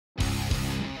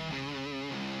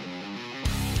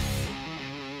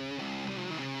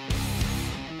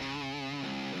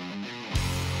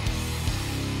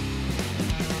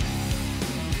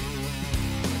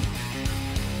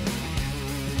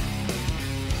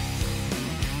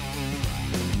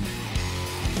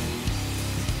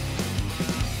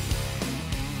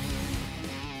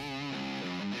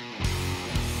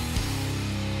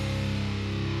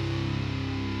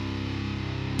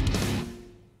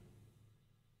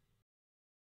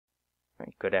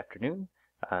Right, good afternoon.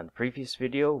 In the previous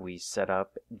video we set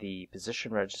up the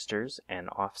position registers and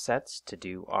offsets to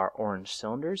do our orange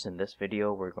cylinders. In this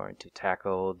video we're going to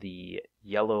tackle the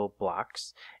yellow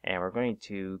blocks and we're going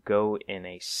to go in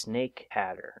a snake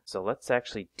pattern. So let's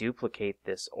actually duplicate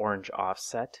this orange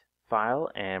offset file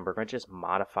and we're going to just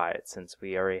modify it since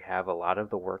we already have a lot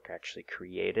of the work actually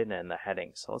created and the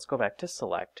heading. So let's go back to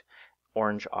select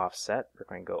orange offset. We're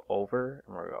going to go over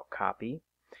and we're going to go copy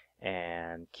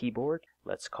and keyboard.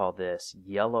 Let's call this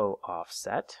yellow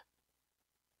offset.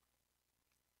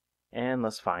 And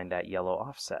let's find that yellow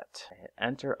offset. Hit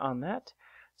enter on that.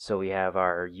 So we have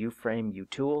our U-frame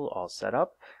U-tool all set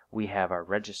up. We have our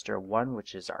register 1,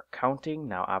 which is our counting.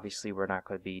 Now obviously we're not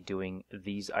going to be doing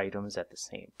these items at the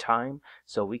same time,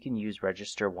 so we can use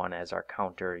register 1 as our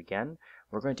counter again.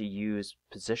 We're going to use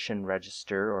position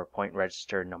register or point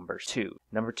register number 2.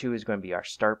 Number 2 is going to be our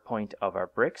start point of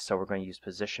our bricks, so we're going to use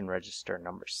position register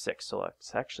number 6. So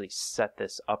let's actually set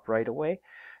this up right away.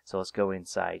 So let's go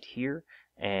inside here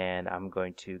and I'm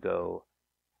going to go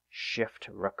shift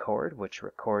record, which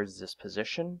records this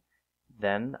position.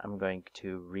 Then I'm going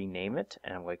to rename it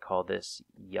and I'm going to call this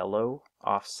yellow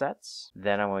offsets.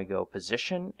 Then I'm going to go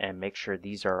position and make sure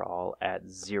these are all at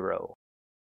 0.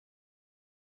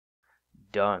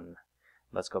 Done.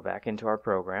 Let's go back into our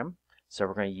program. So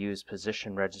we're going to use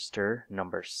position register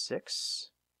number 6.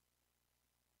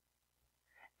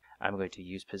 I'm going to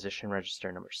use position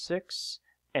register number 6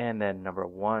 and then number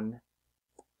 1,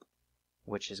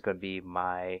 which is going to be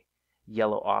my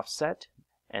yellow offset,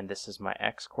 and this is my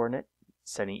x coordinate,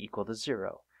 setting equal to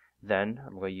 0. Then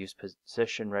I'm going to use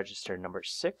position register number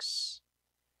 6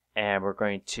 and we're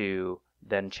going to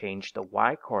then change the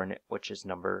y coordinate, which is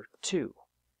number 2.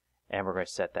 And we're going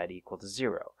to set that equal to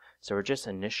 0. So we're just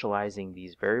initializing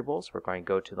these variables. We're going to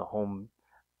go to the home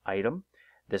item.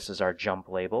 This is our jump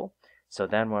label. So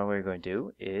then what we're going to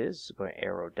do is going to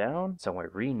arrow down. So I'm going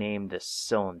to rename this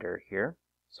cylinder here.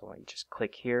 So I'm going to just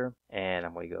click here and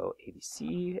I'm going to go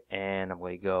ABC and I'm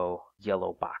going to go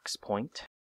yellow box point.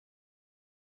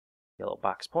 Yellow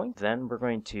box point. Then we're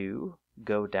going to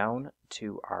go down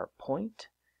to our point.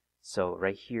 So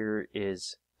right here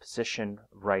is position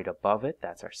right above it.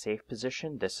 That's our safe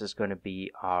position. This is going to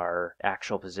be our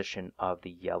actual position of the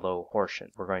yellow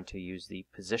portion. We're going to use the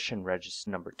position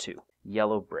register number 2,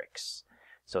 yellow bricks.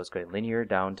 So it's going to linear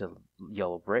down to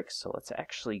yellow bricks. So let's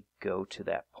actually go to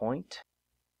that point.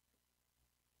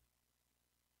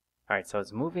 Alright, so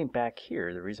it's moving back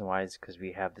here. The reason why is because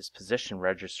we have this position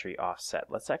registry offset.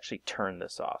 Let's actually turn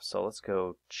this off. So let's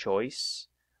go choice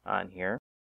on here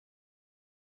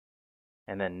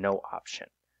and then no option.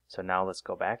 So now let's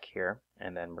go back here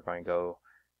and then we're going to go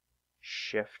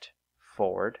shift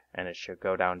forward and it should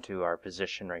go down to our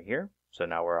position right here. So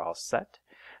now we're all set.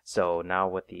 So now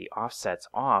with the offsets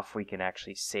off, we can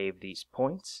actually save these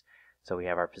points. So we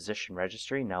have our position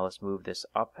registry. Now let's move this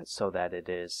up so that it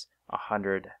is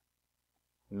 100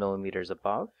 millimeters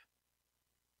above.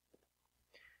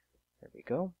 There we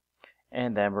go.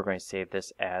 And then we're going to save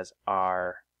this as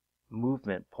our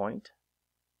movement point.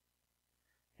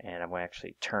 And I'm going to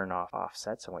actually turn off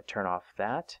offsets. I'm going to turn off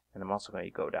that. And I'm also going to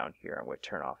go down here. I'm going to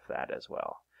turn off that as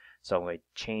well. So I'm going to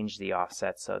change the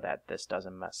offset so that this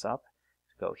doesn't mess up.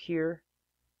 Go here,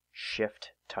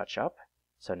 shift touch up.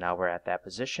 So now we're at that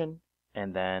position.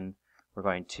 And then we're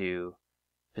going to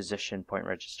position point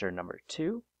register number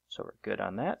 2. So we're good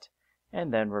on that.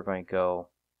 And then we're going to go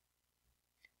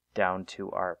down to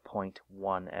our point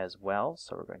 1 as well.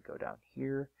 So we're going to go down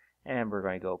here and we're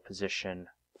going to go position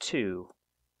 2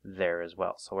 there as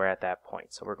well. So we're at that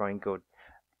point. So we're going to go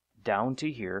down to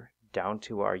here, down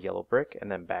to our yellow brick, and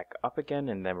then back up again,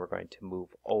 and then we're going to move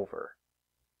over.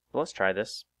 Well, let's try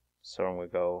this. So I'm going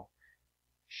to go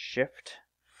shift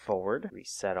forward,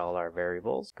 reset all our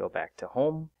variables, go back to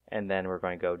home, and then we're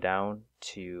going to go down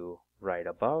to right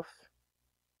above.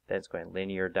 Then it's going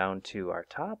linear down to our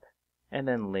top, and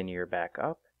then linear back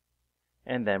up.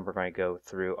 And then we're going to go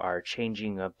through our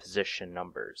changing of position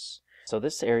numbers. So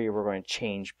this area we're going to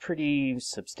change pretty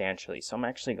substantially. So I'm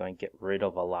actually going to get rid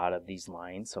of a lot of these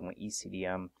lines. So I'm going to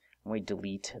ECDM, I'm going to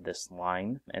delete this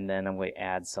line, and then I'm going to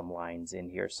add some lines in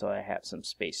here so I have some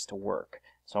space to work.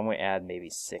 So I'm going to add maybe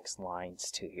 6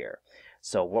 lines to here.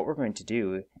 So what we're going to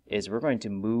do is we're going to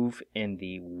move in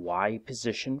the Y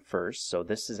position first. So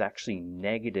this is actually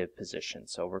negative position.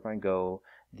 So we're going to go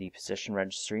the position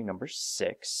registry number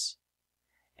 6,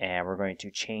 and we're going to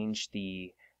change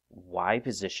the Y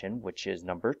position, which is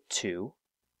number 2,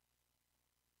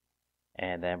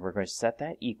 and then we're going to set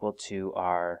that equal to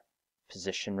our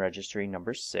position registry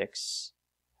number 6,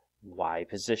 Y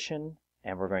position,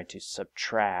 and we're going to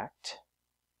subtract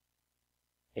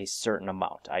a certain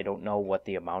amount. I don't know what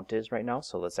the amount is right now,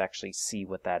 so let's actually see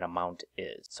what that amount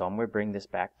is. So I'm going to bring this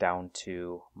back down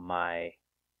to my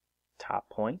top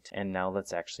point, and now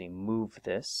let's actually move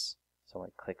this. So I'm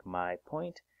going to click my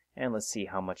point, and let's see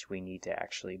how much we need to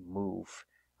actually move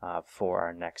for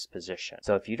our next position.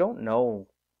 So if you don't know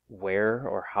where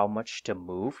or how much to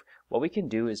move, what we can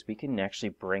do is we can actually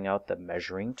bring out the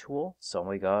measuring tool. So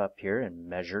we go up here and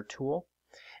measure tool,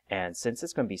 and since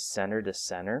it's going to be center to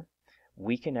center,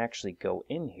 we can actually go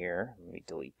in here. Let me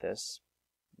delete this,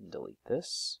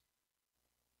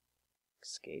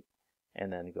 escape,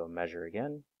 and then go measure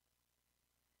again.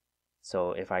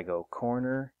 So if I go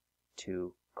corner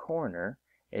to corner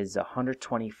is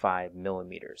 125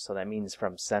 millimeters. So that means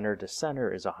from center to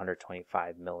center is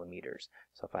 125 millimeters.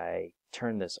 So if I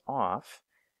turn this off,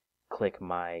 click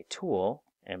my tool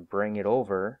and bring it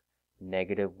over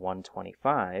negative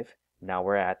 125, now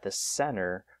we're at the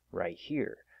center right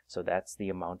here. So that's the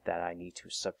amount that I need to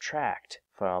subtract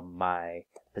from my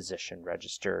position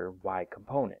register Y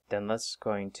component. Then let's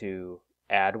going to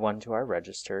add one to our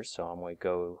register. So I'm going to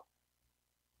go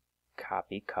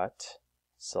copy, cut,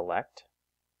 select,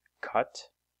 cut,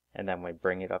 and then we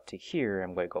bring it up to here.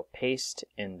 I'm going to go paste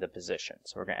in the position.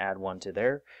 So we're going to add one to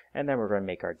there, and then we're going to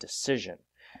make our decision.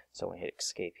 So we hit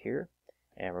escape here,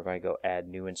 and we're going to go add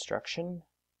new instruction,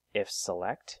 if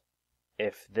select,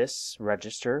 if this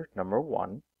register number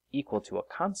 1 equal to a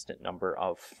constant number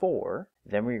of 4,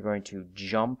 then we're going to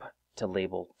jump to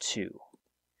label 2.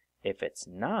 If it's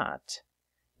not,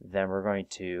 then we're going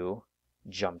to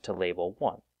jump to label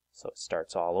 1. So it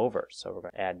starts all over. So we're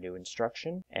going to add new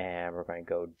instruction, and we're going to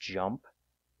go jump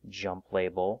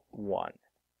label 1.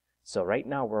 So right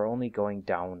now we're only going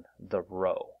down the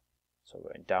row. So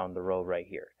we're going down the row right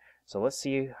here. So let's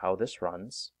see how this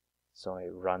runs. So I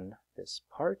run this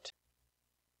part,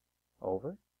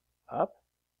 over, up.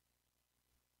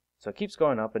 So it keeps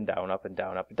going up and down, up and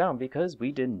down, up and down, because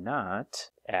we did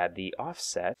not add the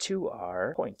offset to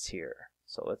our points here.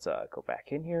 So let's go back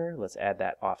in here. Let's add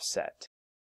that offset.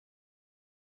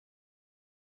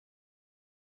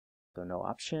 So no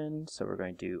option. So we're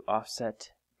going to do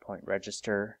offset point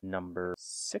register number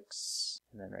 6.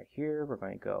 And then right here, we're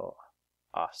going to go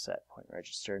offset point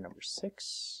register number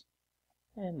 6.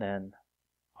 And then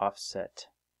offset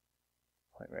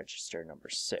point register number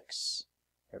 6.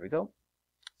 There we go.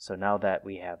 So now that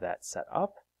we have that set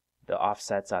up, the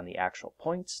offsets on the actual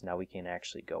points, now we can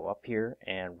actually go up here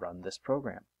and run this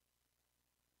program.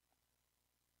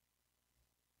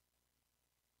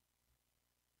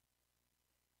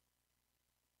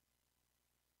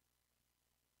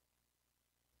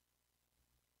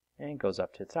 And it goes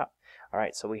up to the top.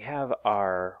 Alright, so we have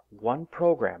our one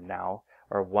program now,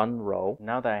 or one row.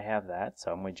 Now that I have that,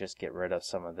 so I'm going to just get rid of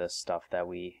some of this stuff that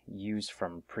we used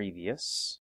from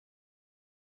previous.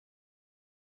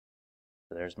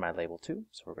 So there's my label 2,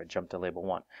 so we're going to jump to label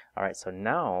 1. Alright, so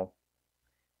now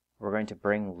we're going to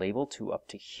bring label 2 up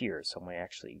to here. So I'm going to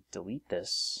actually delete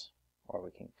this, or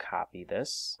we can copy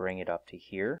this, bring it up to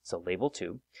here. So label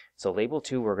 2. So label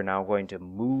 2, we're now going to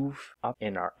move up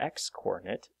in our X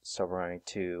coordinate. So we're going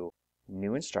to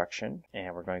new instruction,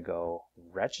 and we're going to go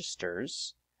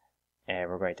registers, and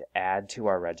we're going to add to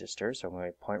our register. So I'm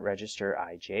going to point register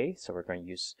IJ. So we're going to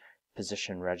use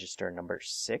position register number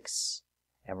 6.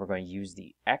 And we're going to use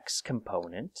the X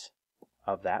component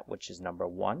of that, which is number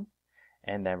 1.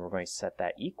 And then we're going to set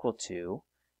that equal to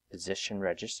position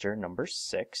register number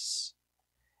 6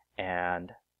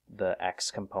 and the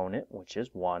X component, which is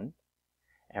 1.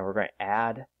 And we're going to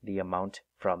add the amount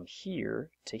from here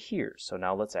to here. So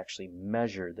now let's actually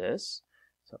measure this.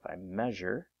 So if I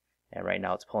measure, and right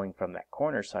now it's pulling from that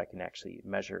corner, so I can actually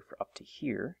measure for up to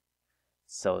here.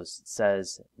 So it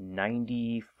says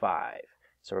 95.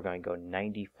 So we're going to go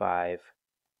 95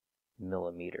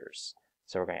 millimeters.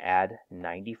 So we're going to add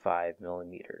 95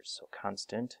 millimeters. So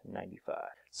constant 95.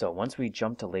 So once we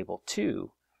jump to label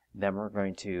 2, then we're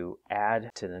going to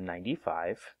add to the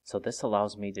 95. So this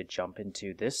allows me to jump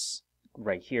into this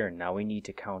right here. Now we need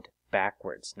to count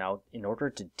backwards. Now in order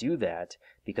to do that,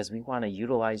 because we want to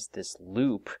utilize this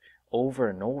loop over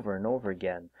and over and over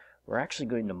again, we're actually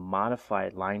going to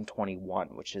modify line 21,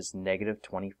 which is negative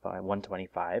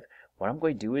 125. What I'm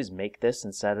going to do is make this,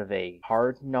 instead of a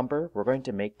hard number, we're going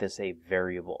to make this a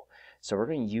variable. So we're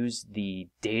going to use the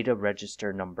data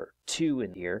register number 2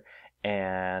 in here,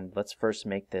 and let's first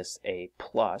make this a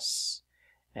plus,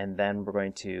 and then we're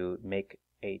going to make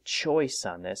a choice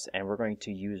on this, and we're going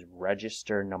to use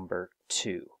register number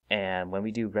 2. And when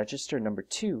we do register number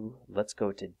 2, let's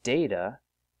go to data,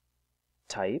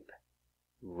 type,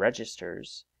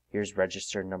 registers. Here's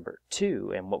register number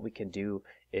 2, and what we can do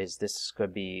is this is going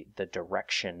to be the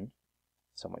direction.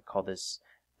 So I'm going to call this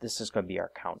is going to be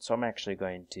our count. So I'm actually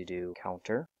going to do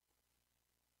counter.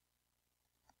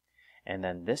 And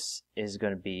then this is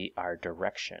going to be our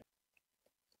direction.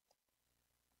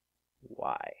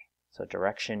 Y. So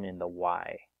direction in the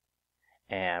Y.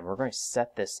 And we're going to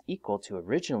set this equal to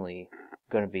originally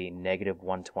going to be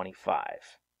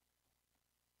 -125.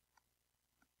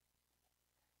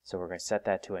 So we're going to set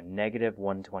that to a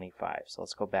 -125. So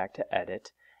let's go back to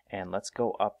edit and let's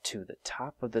go up to the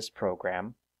top of this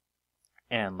program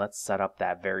and let's set up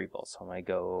that variable. So I'm going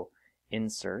to go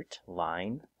insert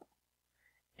line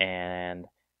and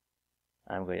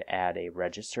I'm going to add a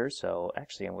register. So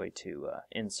actually I'm going to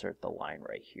insert the line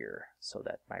right here so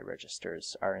that my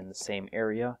registers are in the same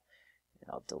area. And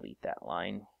I'll delete that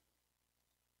line.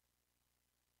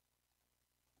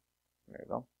 There we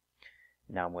go.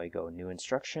 Now I'm going to go new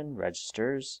instruction,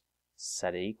 registers,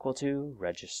 set it equal to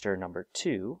register number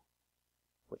 2,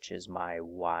 which is my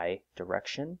Y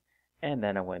direction, and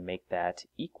then I'm going to make that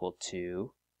equal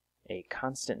to a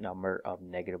constant number of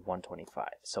 -125.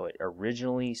 So it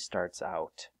originally starts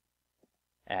out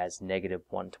as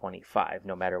 -125.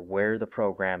 No matter where the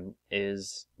program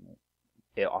is,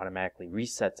 it automatically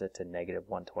resets it to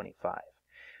 -125.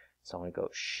 So I'm going to go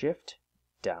shift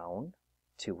down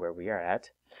to where we are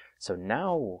at. So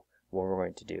now what we're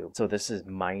going to do, so this is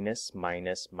minus,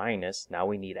 minus, minus. Now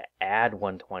we need to add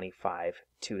 125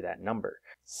 to that number.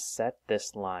 Set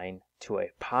this line to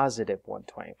a positive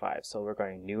 125. So we're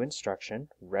going new instruction,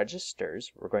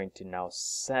 registers. We're going to now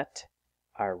set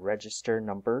our register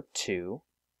number 2,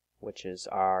 which is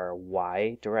our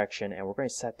Y direction, and we're going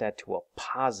to set that to a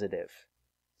positive.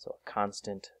 So a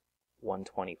constant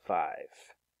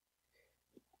 125.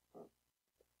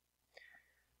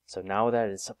 So now that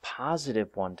it's a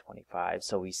positive 125,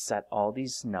 so we set all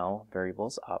these null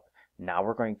variables up. Now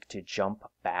we're going to jump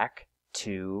back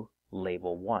to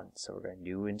label 1. So we're going to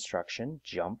new instruction,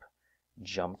 jump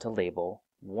to label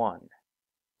 1.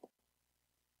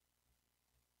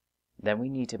 Then we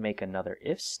need to make another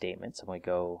if statement. So I'm going to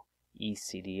go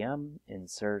ECDM,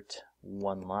 insert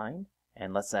one line,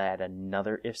 and let's add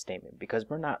another if statement. Because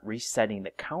we're not resetting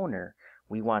the counter,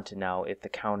 we want to know if the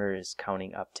counter is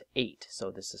counting up to 8.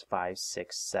 So this is 5,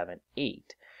 6, 7,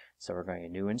 8. So we're going to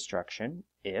new instruction,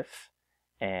 if,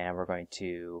 and we're going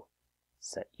to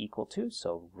set equal to.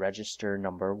 So register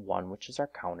number 1, which is our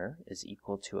counter, is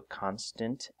equal to a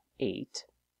constant 8.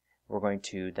 We're going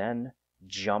to then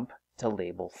jump to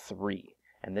label 3.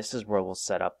 And this is where we'll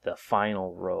set up the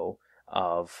final row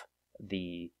of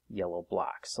the yellow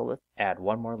block. So let's add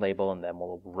one more label and then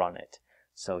we'll run it.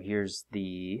 So here's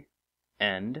the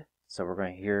end. So we're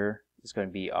going to, here is going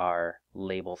to be our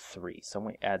label 3. So I'm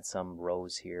going to add some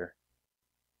rows here.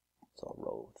 So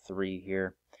row 3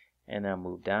 here, and then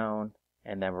move down,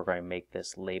 and then we're going to make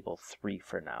this label 3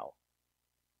 for now.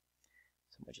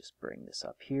 So I'm going to just bring this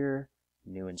up here,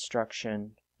 new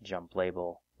instruction, jump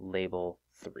label, label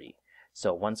 3.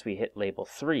 So once we hit label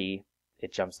 3,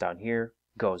 it jumps down here,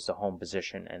 goes to home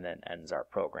position, and then ends our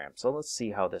program. So let's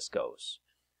see how this goes.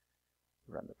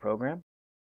 Run the program.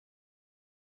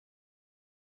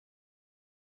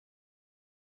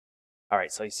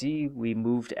 Alright, so you see we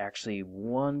moved actually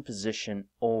one position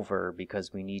over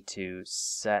because we need to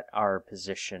set our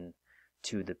position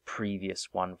to the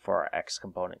previous one for our X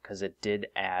component because it did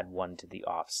add one to the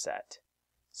offset.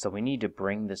 So we need to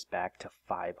bring this back to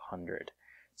 500.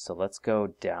 So let's go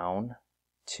down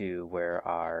to where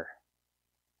our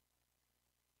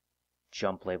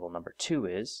jump label number 2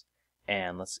 is,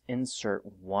 and let's insert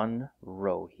one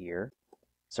row here.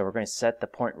 So we're going to set the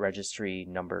point registry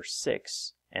number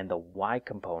 6 and the Y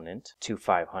component to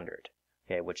 500,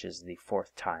 okay, which is the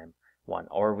 4th time one,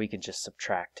 or we can just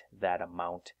subtract that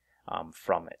amount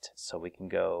from it. So we can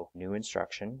go new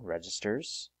instruction,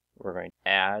 registers, we're going to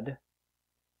add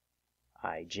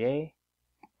IJ,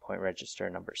 point register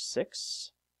number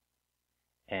 6,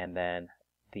 and then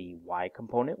the Y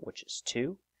component, which is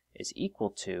 2, is equal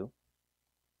to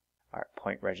our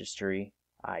point registry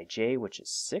IJ, which is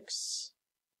 6,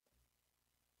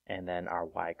 and then our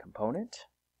Y component.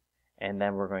 And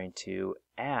then we're going to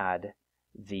add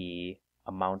the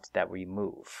amount that we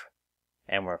move.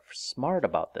 And we're smart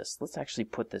about this. Let's actually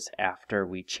put this after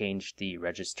we change the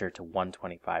register to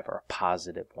 125 or a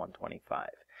positive 125.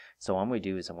 So what I'm going to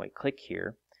do is I'm going to click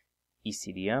here,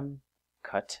 ECDM,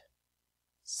 cut,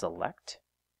 select,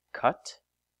 cut,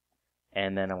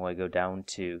 and then I'm going to go down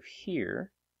to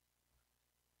here,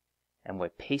 and we'll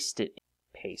paste it,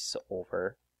 paste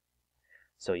over.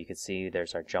 So you can see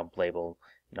there's our jump label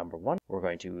number 1. We're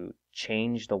going to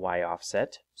change the Y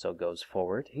offset so it goes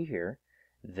forward here.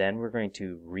 Then we're going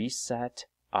to reset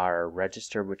our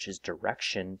register, which is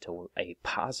direction, to a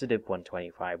positive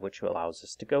 125, which allows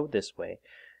us to go this way.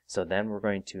 So then we're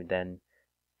going to then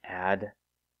add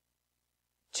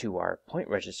to our point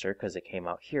register, because it came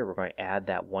out here, we're going to add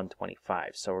that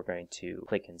 125. So we're going to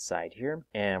click inside here,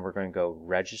 and we're going to go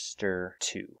register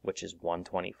 2, which is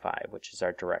 125, which is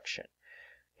our direction.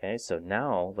 Okay, so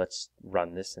now let's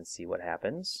run this and see what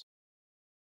happens.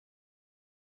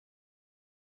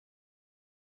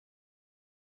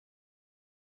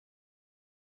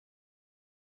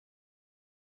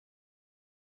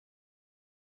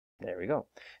 There we go.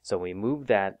 So we move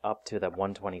that up to the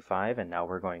 125, and now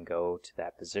we're going to go to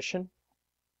that position.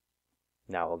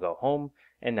 Now we'll go home,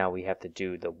 and now we have to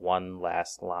do the one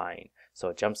last line. So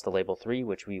it jumps to label 3,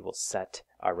 which we will set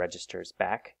our registers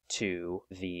back to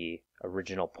the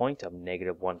original point of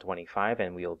negative 125,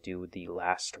 and we'll do the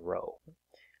last row.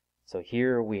 So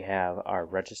here we have our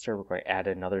register. We're going to add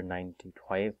another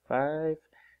 925.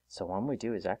 So what we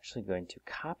do is actually going to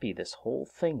copy this whole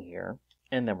thing here,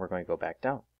 and then we're going to go back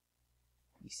down.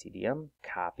 ECDM,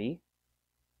 copy,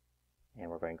 and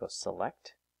we're going to go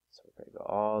select. So we're going to go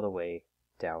all the way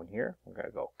down here. We're going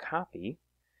to go copy,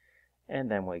 and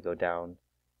then we go down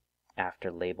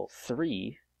after label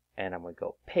 3, and I'm going to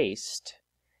go paste,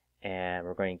 and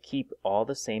we're going to keep all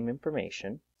the same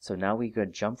information. So now we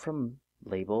could jump from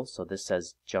label, so this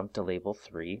says jump to label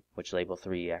 3, which label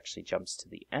 3 actually jumps to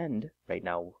the end right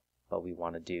now, but we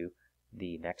want to do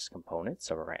the next component.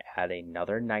 So we're going to add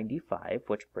another 95,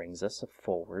 which brings us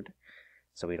forward.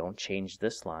 So we don't change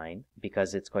this line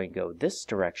because it's going to go this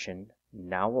direction.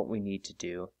 Now what we need to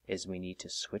do is we need to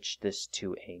switch this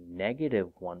to a negative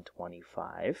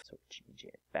 125. So change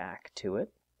it back to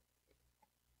it.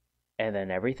 And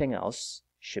then everything else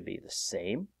should be the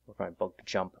same. We're going to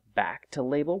jump back to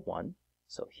label 1.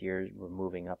 So here we're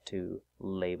moving up to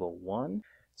label 1.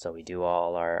 So we do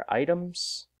all our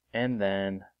items, and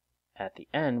then at the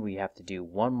end we have to do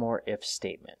one more if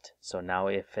statement. So now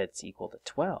if it's equal to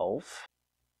 12,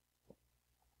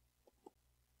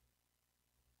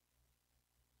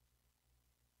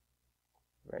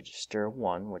 register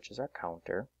 1, which is our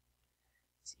counter,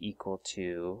 is equal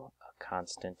to a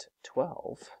constant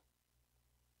 12.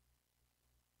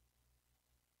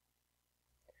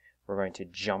 We're going to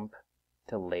jump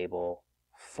to label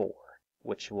 4,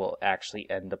 which will actually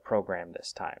end the program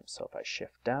this time. So if I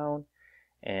shift down,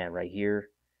 and right here,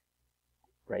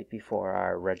 right before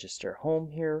our register home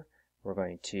here, we're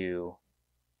going to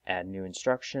add new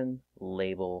instruction,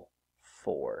 label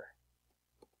 4.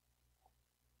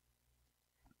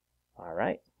 All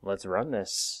right, let's run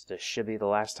this. This should be the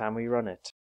last time we run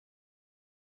it.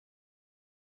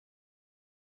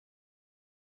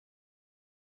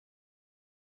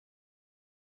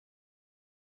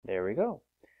 There we go.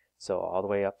 So all the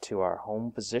way up to our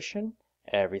home position,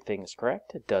 everything is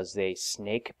correct. It does a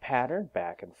snake pattern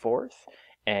back and forth.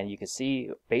 And you can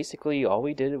see basically all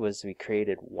we did was we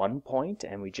created one point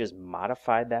and we just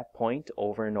modified that point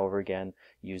over and over again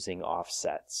using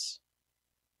offsets.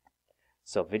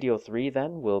 So video 3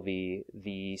 then will be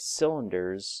the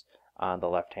cylinders on the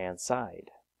left hand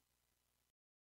side.